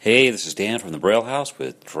Hey, this is Dan from the Braille House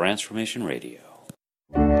with Transformation Radio.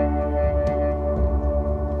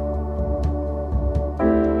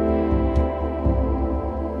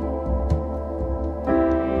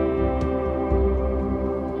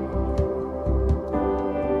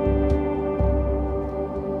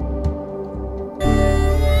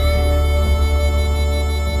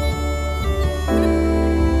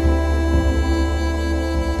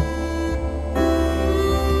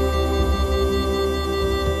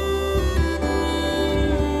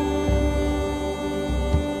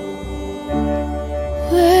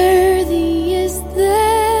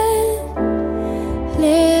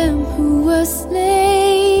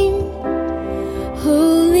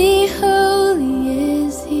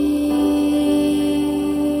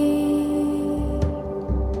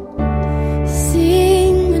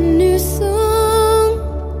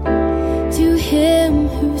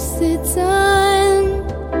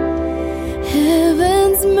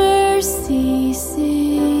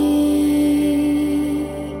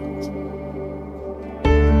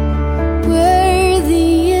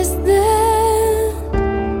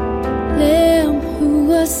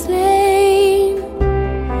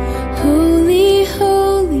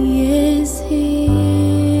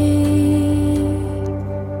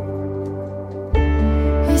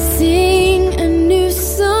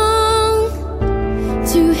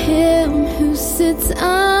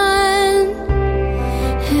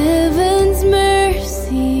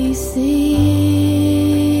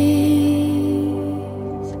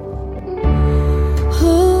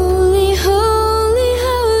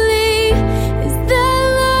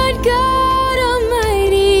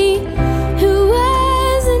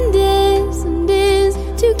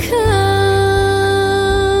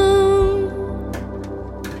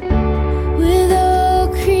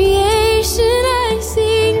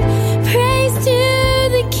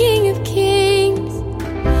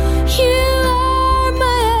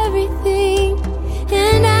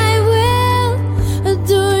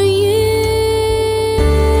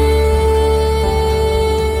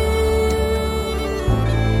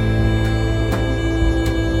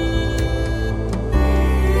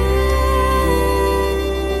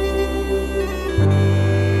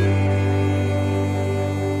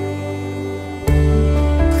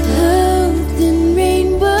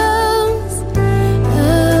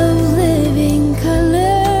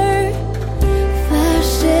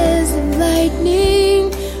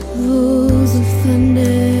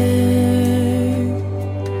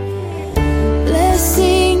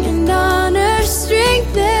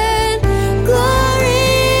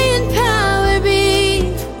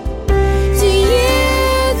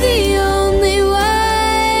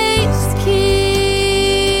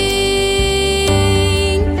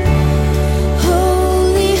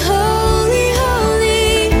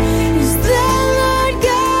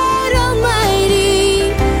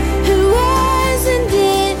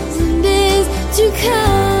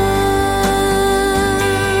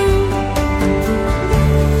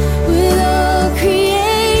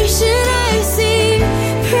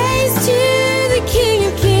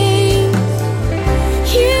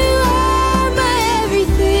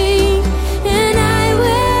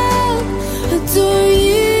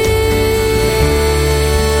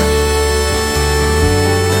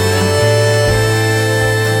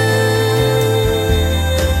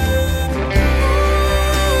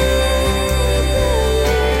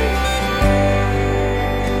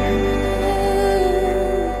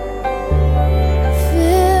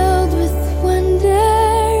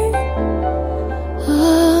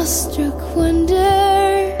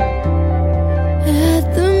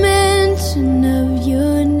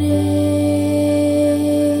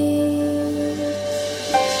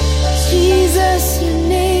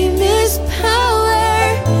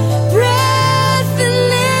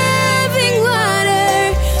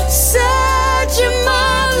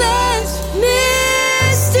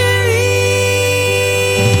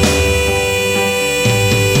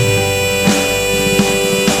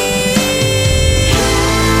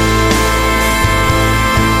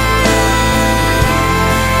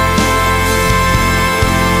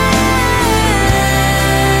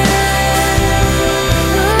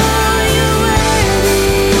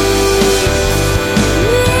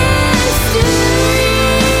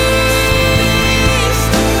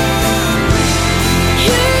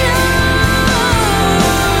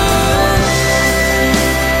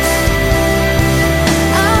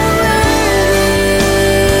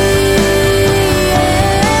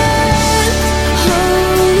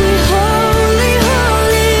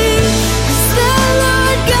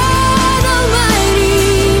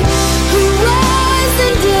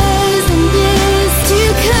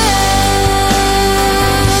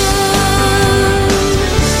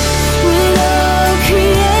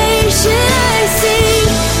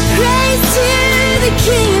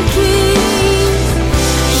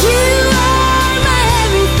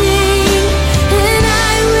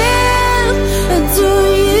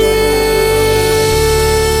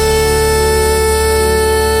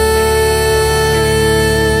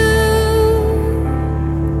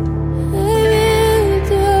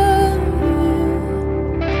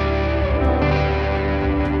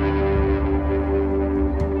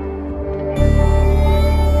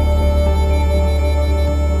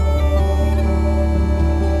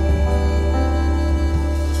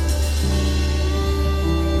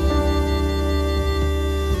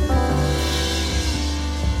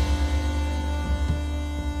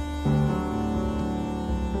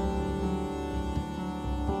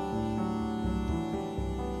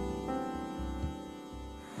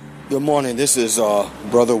 Good morning. This is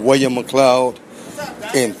Brother William McCloud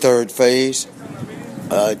in third phase.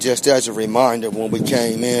 Just as a reminder, when we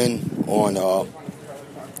came in on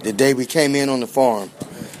the day we came in on the farm,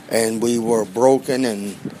 and we were broken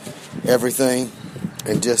and everything,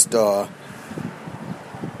 and just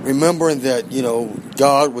remembering that,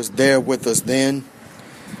 God was there with us then,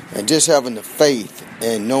 and just having the faith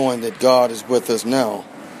and knowing that God is with us now.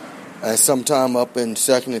 And sometime up in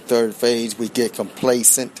second and third phase, we get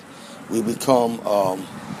complacent. We become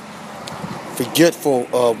forgetful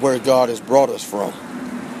of where God has brought us from.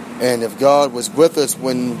 And if God was with us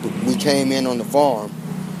when we came in on the farm,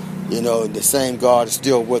 the same God is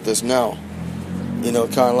still with us now. Kind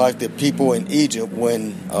of like the people in Egypt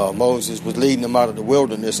when Moses was leading them out of the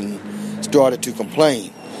wilderness and started to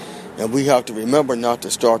complain. And we have to remember not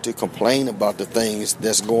to start to complain about the things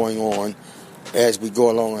that's going on as we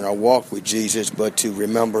go along in our walk with Jesus, but to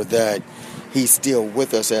remember that He's still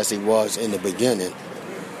with us as He was in the beginning.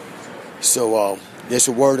 So it's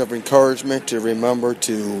a word of encouragement to remember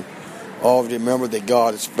that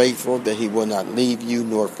God is faithful, that He will not leave you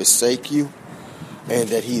nor forsake you, and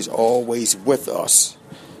that He's always with us,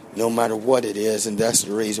 no matter what it is. And that's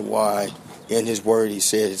the reason why in His word He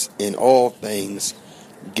says, in all things,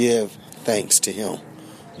 give thanks to Him.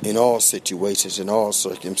 In all situations, in all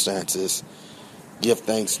circumstances, give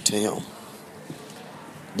thanks to Him.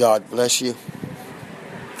 God bless you.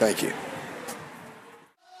 Thank you.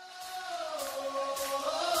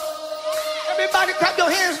 Everybody clap your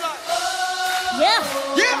hands like. Yeah.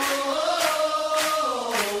 Yeah.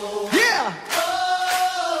 Yeah.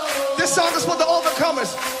 This song is for the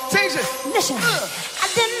overcomers. Change it. Listen. I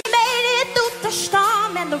done made it through the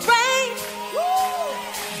storm and the rain.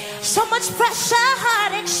 So much pressure,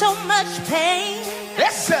 heartache, so much pain.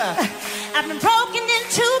 Yes, sir. I've been broken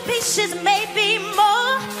into pieces, maybe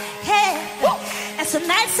more. Yeah. And some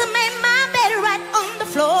nights I made my bed right on the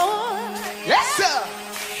floor. Yes, sir.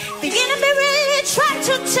 The enemy really tried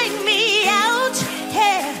to take me out.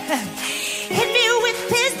 Yeah. Hit me with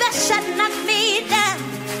his best shot, knocked me down.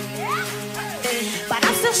 But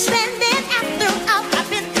I'm still standing after all I've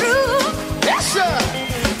been through. Yes, sir.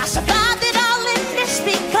 I survived it all in this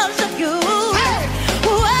because of you. Hey.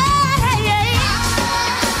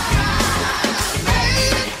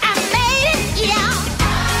 I made it, yeah.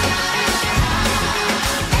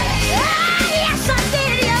 Yes, I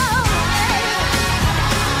did, yo.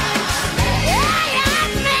 Yeah, I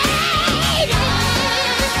made it.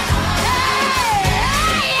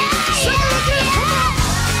 Say it again, come on.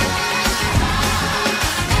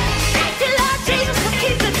 Thank you, Lord Jesus, for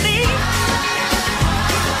keeping me.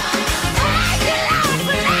 Thank you, Lord,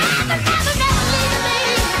 for never leaving me.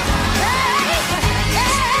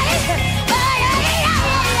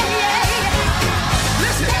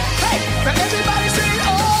 Listen, hey, now everybody sing,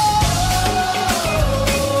 oh.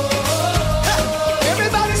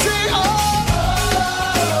 Everybody sing, oh.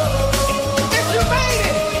 If you made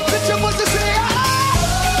it, lift your voice and say, oh.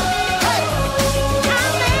 Hey,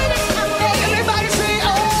 everybody sing, oh.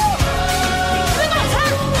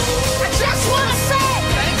 I just want to say,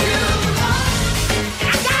 Thank you, Lord.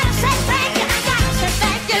 I gotta say thank you. I gotta say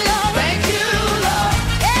thank you, Lord. Thank you, Lord.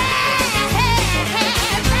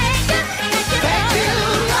 Thank you,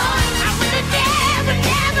 Lord. I would have never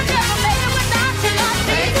made it without you, Lord.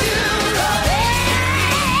 Thank you, Lord.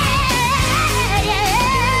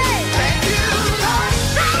 Thank you, Lord.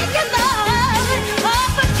 Thank you,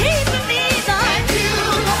 Lord, for keeping me, Lord. Thank you,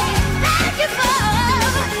 Lord. Thank you for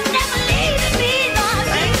never leaving me, Lord.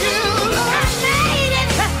 Thank you, Lord. I made it.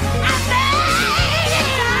 I made it.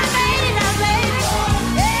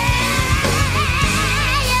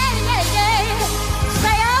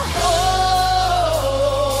 Say, oh.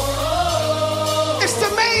 It's the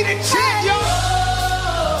maiden chant, yo.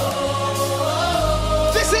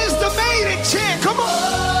 This is the maiden chant. Come on.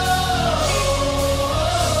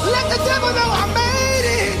 Let the devil know I made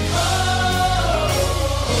it.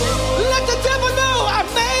 Let the devil know I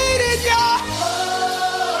made it, y'all.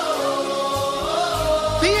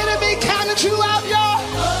 The enemy counted you out, y'all.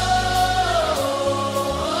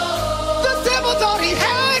 The devil thought he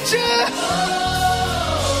had you.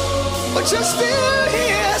 But you're still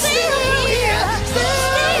here, still here,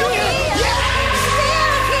 still here. Yeah.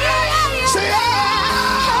 Say, oh.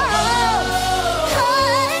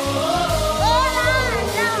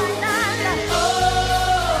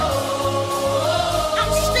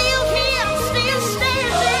 I'm still here, I'm still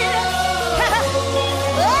standing.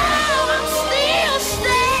 I'm still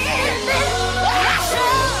standing. Yes,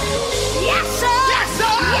 sir. Yes, sir.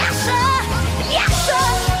 Yes, sir. Yes, sir.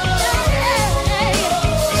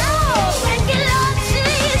 Oh, thank you, Lord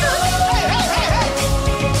Jesus.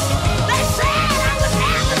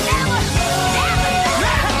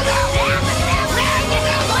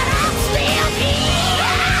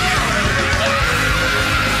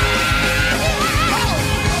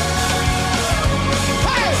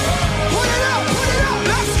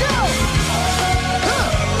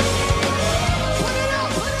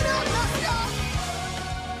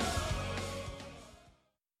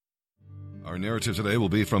 narrative today will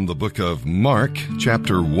be from the book of Mark,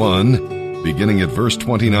 chapter 1, beginning at verse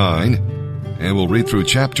 29, and we'll read through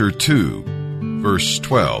chapter 2, verse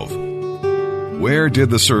 12. Where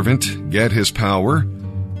did the servant get his power?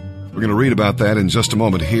 We're going to read about that in just a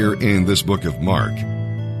moment here in this book of Mark,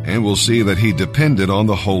 and we'll see that he depended on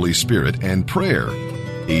the Holy Spirit and prayer.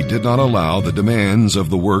 He did not allow the demands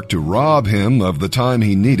of the work to rob him of the time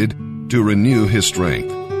he needed to renew his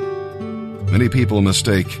strength. Many people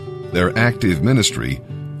mistake their active ministry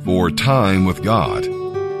for time with God,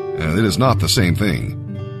 and it is not the same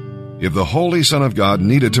thing. If the Holy Son of God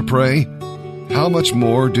needed to pray, how much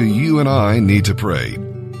more do you and I need to pray?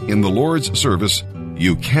 In the Lord's service,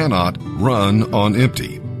 you cannot run on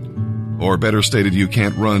empty. Or better stated, you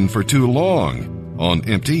can't run for too long on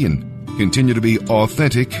empty and continue to be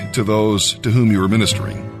authentic to those to whom you are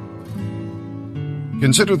ministering.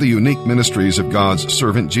 Consider the unique ministries of God's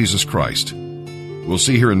servant Jesus Christ. We'll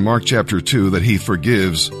see here in Mark chapter 2 that he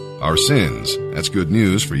forgives our sins. That's good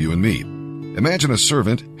news for you and me. Imagine a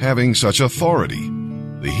servant having such authority.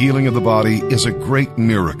 The healing of the body is a great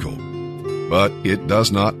miracle, but it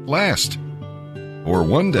does not last. Or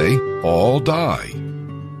one day, all die.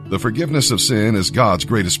 The forgiveness of sin is God's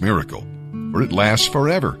greatest miracle, for it lasts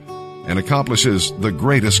forever and accomplishes the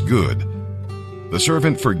greatest good. The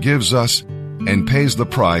servant forgives us and pays the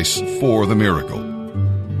price for the miracle.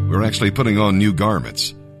 We're actually putting on new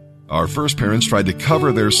garments. Our first parents tried to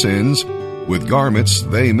cover their sins with garments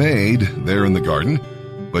they made there in the garden,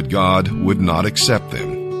 but God would not accept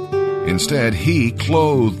them. Instead, he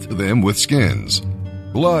clothed them with skins.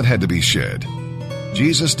 Blood had to be shed.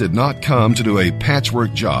 Jesus did not come to do a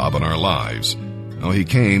patchwork job on our lives. No, he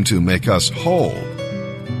came to make us whole.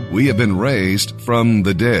 We have been raised from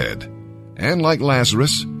the dead. And like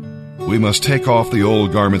Lazarus, we must take off the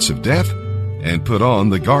old garments of death and put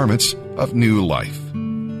on the garments of new life.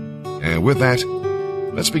 And with that,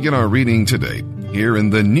 let's begin our reading today here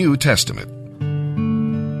in the New Testament.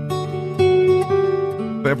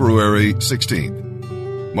 February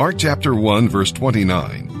 16th. Mark chapter 1 verse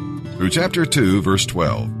 29 through chapter 2 verse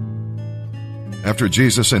 12. After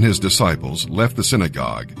Jesus and his disciples left the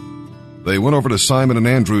synagogue, they went over to Simon and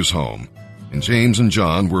Andrew's home, and James and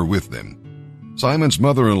John were with them. Simon's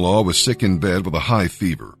mother-in-law was sick in bed with a high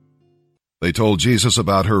fever. They told Jesus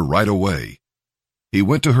about her right away. He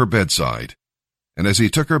went to her bedside, and as he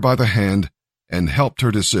took her by the hand and helped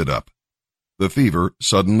her to sit up, the fever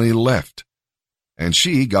suddenly left, and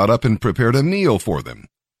she got up and prepared a meal for them.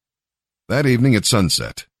 That evening at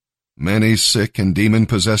sunset, many sick and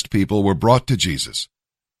demon-possessed people were brought to Jesus,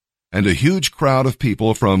 and a huge crowd of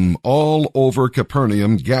people from all over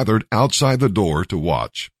Capernaum gathered outside the door to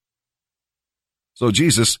watch. So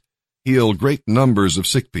Jesus healed great numbers of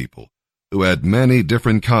sick people who had many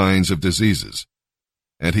different kinds of diseases,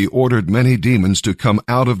 and he ordered many demons to come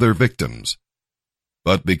out of their victims.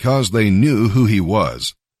 But because they knew who he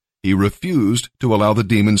was, he refused to allow the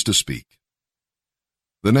demons to speak.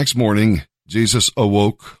 The next morning, Jesus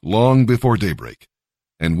awoke long before daybreak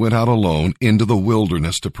and went out alone into the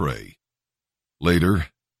wilderness to pray. Later,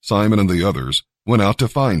 Simon and the others went out to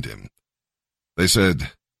find him. They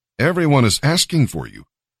said, "Everyone is asking for you."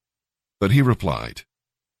 But he replied,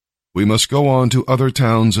 "We must go on to other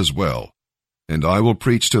towns as well, and I will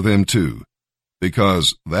preach to them too,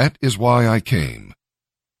 because that is why I came."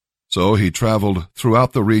 So he traveled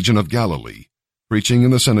throughout the region of Galilee, preaching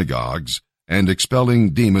in the synagogues and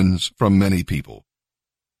expelling demons from many people.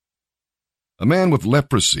 A man with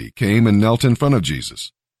leprosy came and knelt in front of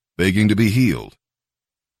Jesus, begging to be healed.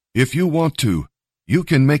 "If you want to, you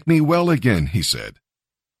can make me well again," he said.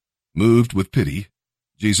 Moved with pity,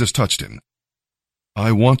 Jesus touched him.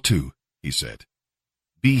 "I want to," he said.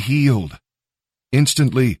 "Be healed."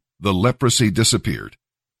 Instantly, the leprosy disappeared.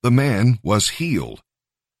 The man was healed.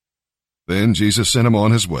 Then Jesus sent him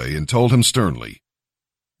on his way and told him sternly,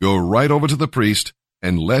 "Go right over to the priest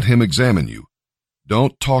and let him examine you.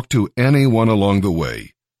 Don't talk to anyone along the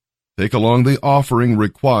way. Take along the offering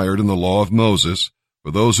required in the law of Moses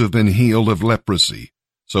for those who have been healed of leprosy,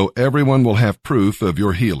 so everyone will have proof of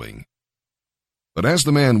your healing." But as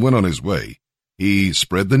the man went on his way, he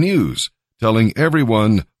spread the news, telling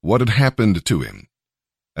everyone what had happened to him.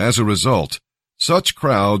 As a result, such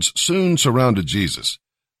crowds soon surrounded Jesus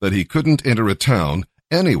that he couldn't enter a town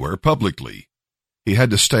anywhere publicly. He had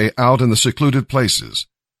to stay out in the secluded places,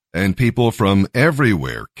 and people from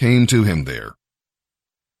everywhere came to him there.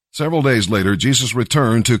 Several days later, Jesus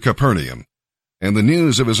returned to Capernaum, and the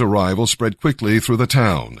news of his arrival spread quickly through the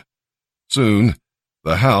town. Soon,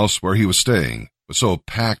 the house where he was staying was so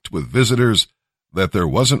packed with visitors that there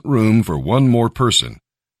wasn't room for one more person,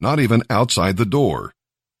 not even outside the door.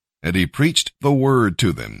 and he preached the word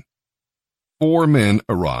to them. 4 men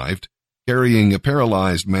arrived, carrying a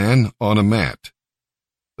paralyzed man on a mat.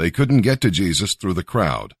 They couldn't get to Jesus through the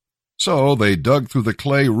crowd, so they dug through the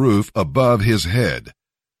clay roof above his head.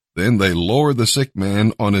 Then they lowered the sick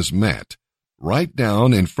man on his mat, right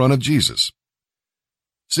down in front of Jesus.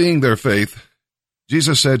 Seeing their faith,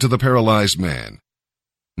 Jesus said to the paralyzed man,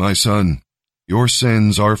 "My son, your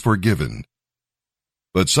sins are forgiven."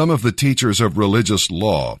 But some of the teachers of religious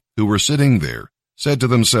law who were sitting there said to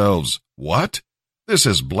themselves, "What? This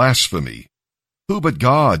is blasphemy. Who but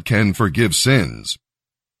God can forgive sins?"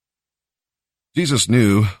 Jesus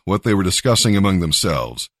knew what they were discussing among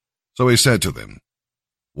themselves, so he said to them,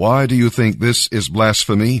 "Why do you think this is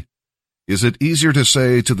blasphemy? Is it easier to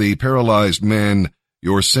say to the paralyzed man,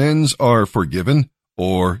 'Your sins are forgiven,'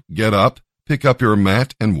 or 'Get up, pick up your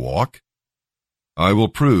mat, and walk'? I will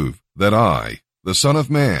prove that I, the Son of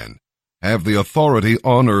Man, have the authority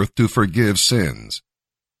on earth to forgive sins."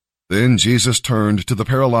 Then Jesus turned to the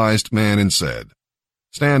paralyzed man and said,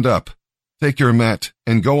 "Stand up, take your mat,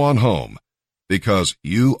 and go on home, because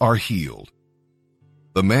you are healed."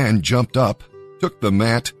 The man jumped up, took the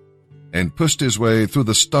mat, and pushed his way through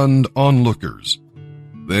the stunned onlookers.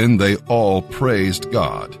 Then they all praised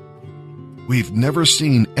God. "We've never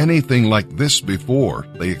seen anything like this before,"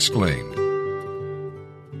 they exclaimed.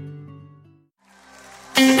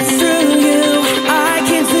 Through you, I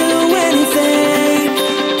can do anything.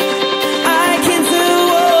 I can do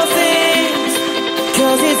all things,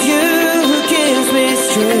 'cause it's you who gives me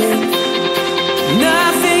strength.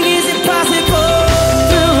 Nothing is impossible.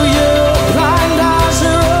 Through you, blind eyes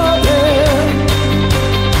are open,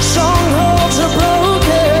 strongholds are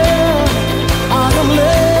broken. I am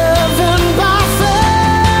living by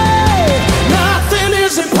faith. Nothing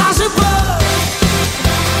is impossible.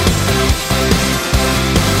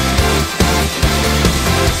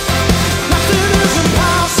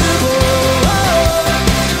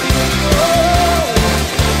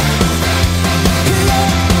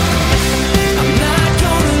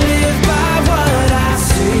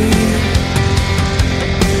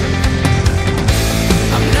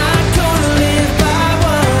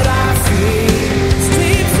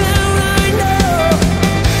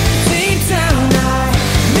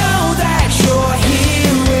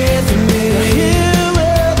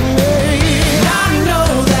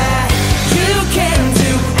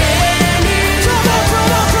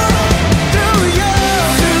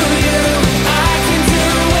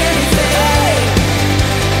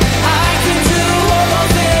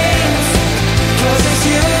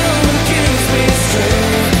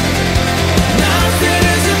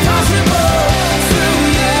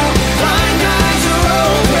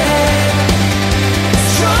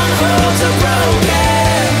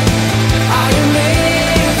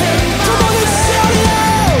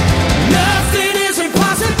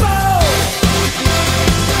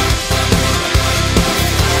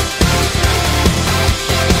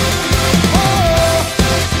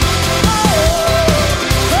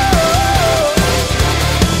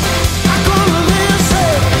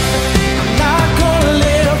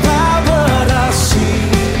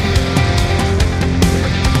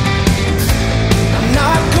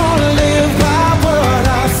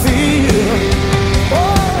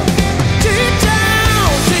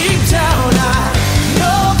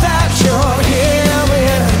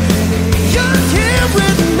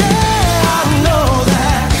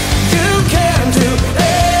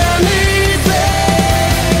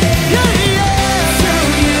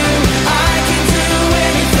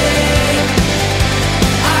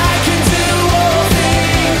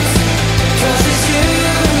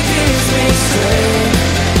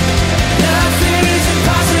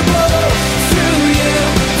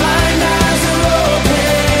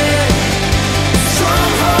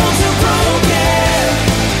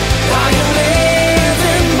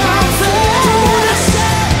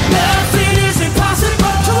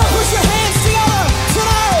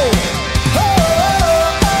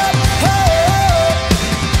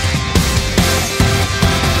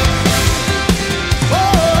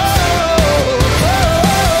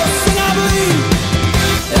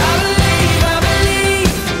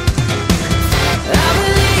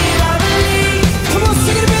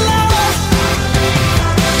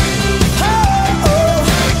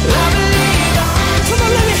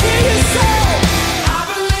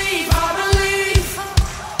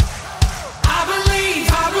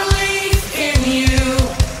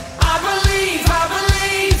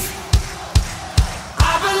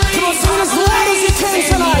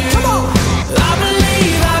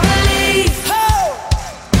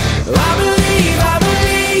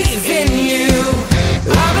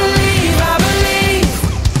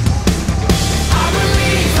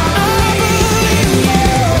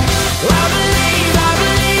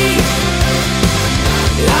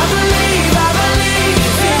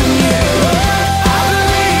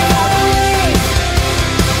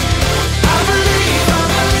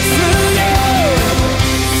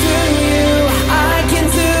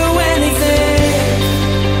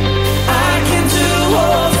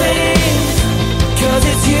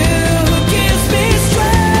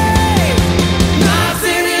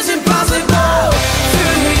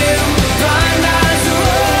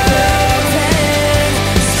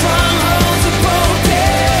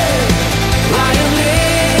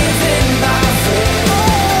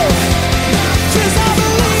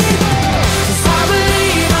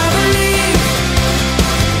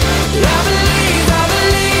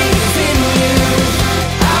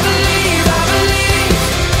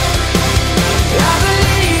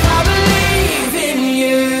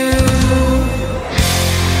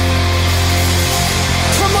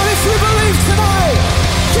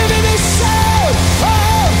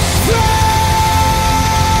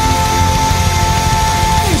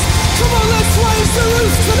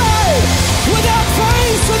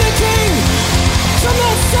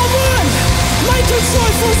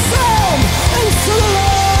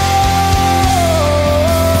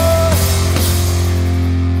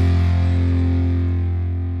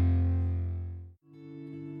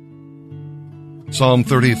 Psalm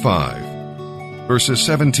 35, verses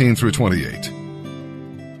 17 through 28.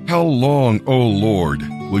 How long, O Lord,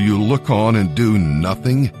 will you look on and do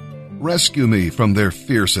nothing? Rescue me from their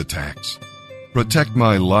fierce attacks. Protect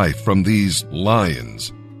my life from these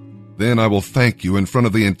lions. Then I will thank you in front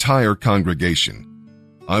of the entire congregation.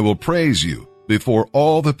 I will praise you before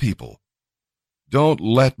all the people. Don't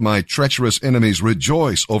let my treacherous enemies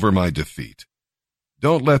rejoice over my defeat.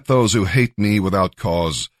 Don't let those who hate me without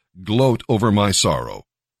cause gloat over my sorrow.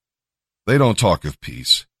 They don't talk of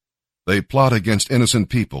peace. They plot against innocent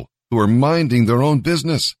people who are minding their own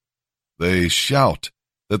business. They shout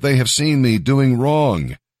that they have seen me doing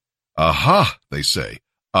wrong. Aha, they say.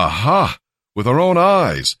 Aha, with our own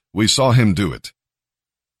eyes we saw him do it.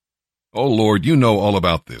 Oh Lord, you know all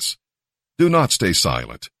about this. Do not stay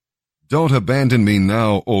silent. Don't abandon me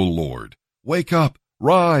now, O Lord. Wake up,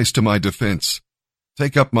 rise to my defense.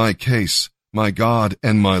 Take up my case, my God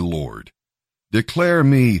and my Lord. Declare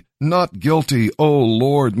me not guilty, O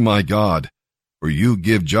Lord my God, for you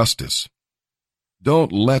give justice.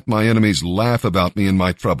 Don't let my enemies laugh about me in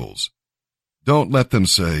my troubles. Don't let them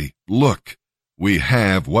say, look, we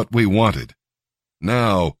have what we wanted.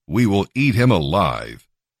 Now we will eat him alive.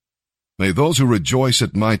 May those who rejoice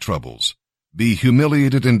at my troubles be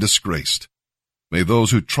humiliated and disgraced. May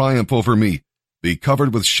those who triumph over me be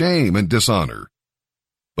covered with shame and dishonor.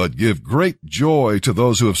 But give great joy to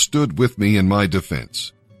those who have stood with me in my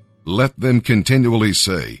defense. Let them continually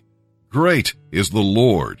say, great is the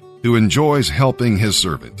Lord, who enjoys helping his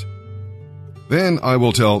servant. Then I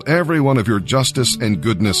will tell everyone of your justice and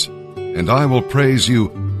goodness, and I will praise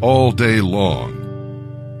you all day long.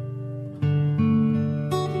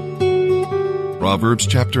 Proverbs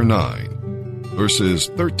chapter 9. Verses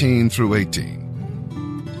 13 through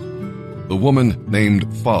 18. The woman named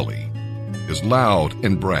Folly is loud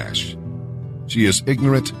and brash. She is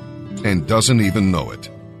ignorant and doesn't even know it.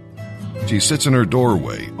 She sits in her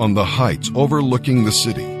doorway on the heights overlooking the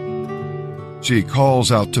city. She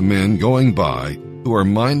calls out to men going by who are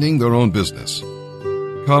minding their own business.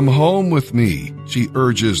 Come home with me, she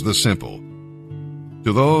urges the simple.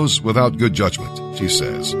 To those without good judgment, she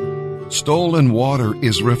says, stolen water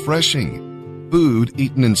is refreshing. Food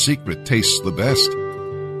eaten in secret tastes the best.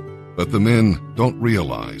 But the men don't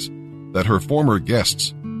realize that her former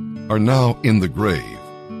guests are now in the grave.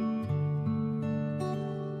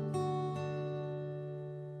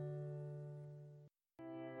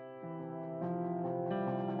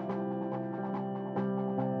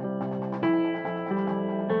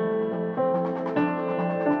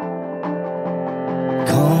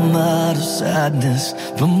 Come out of sadness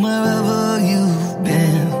from wherever you've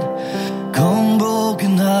been. Come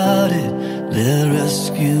broken-hearted, let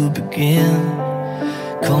rescue begin.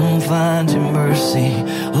 Come find your mercy,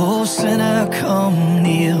 oh sinner, come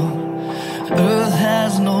kneel. Earth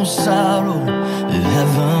has no sorrow that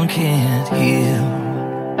heaven can't heal.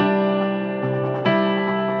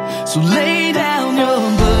 So lay down your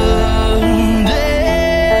burdens,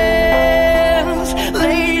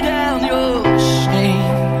 lay down your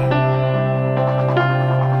shame.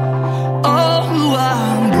 All who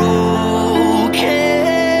are broken,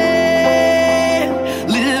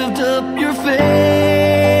 lift up your face.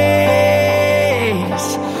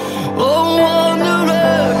 Oh,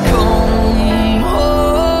 wanderer, come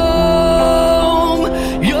home.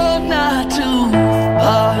 You're not too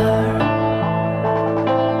far.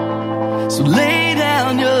 So lay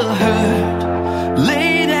down your hurt,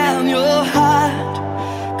 lay down your heart.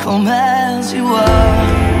 Come as you are.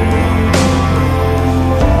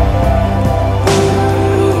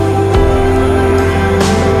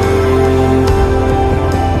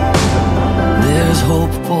 There's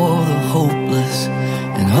hope for the hopeless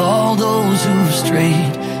and all those who've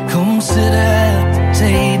strayed. Come sit at the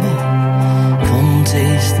table, come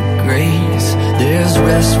taste the grace. There's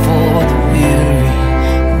rest for the weary,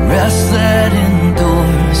 rest that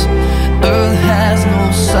endures. Earth has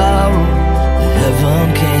no sorrow that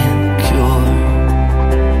heaven can't cure.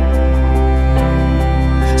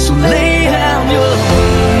 So lay down your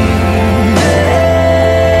burdens,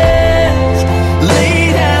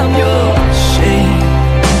 lay down your shame.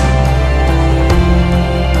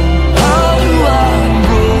 All who are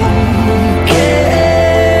broken,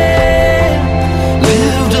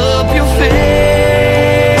 lift up your face.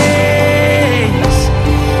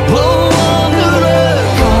 Oh, wanderer,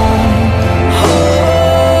 come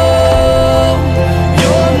home.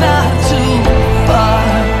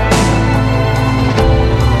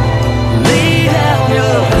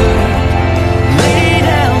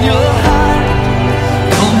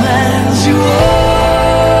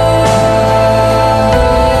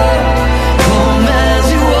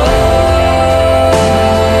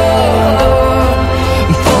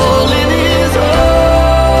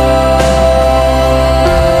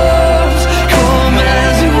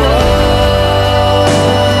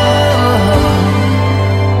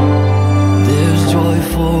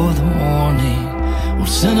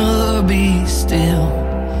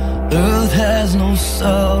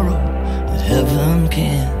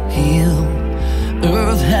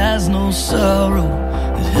 there's no sorrow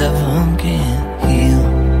that heaven can't heal.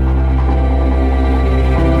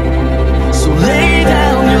 So lay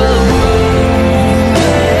down your burdens,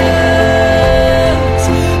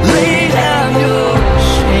 lay down your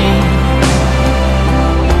shame.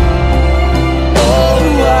 Oh,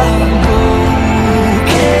 I'm broken.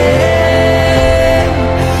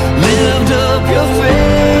 Lift up your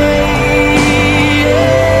face.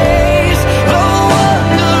 No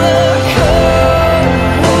wonder the come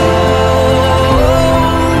home.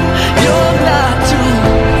 You're not too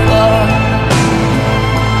far.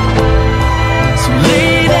 So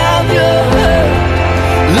lay down your hurt,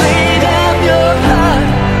 lay down your heart.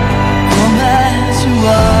 Come as you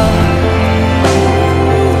are.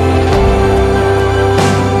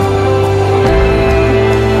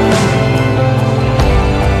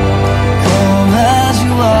 Come as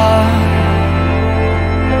you are.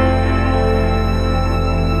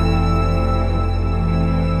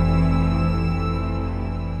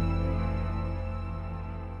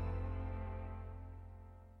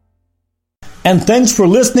 And thanks for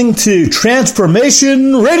listening to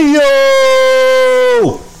Transformation Radio.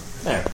 There.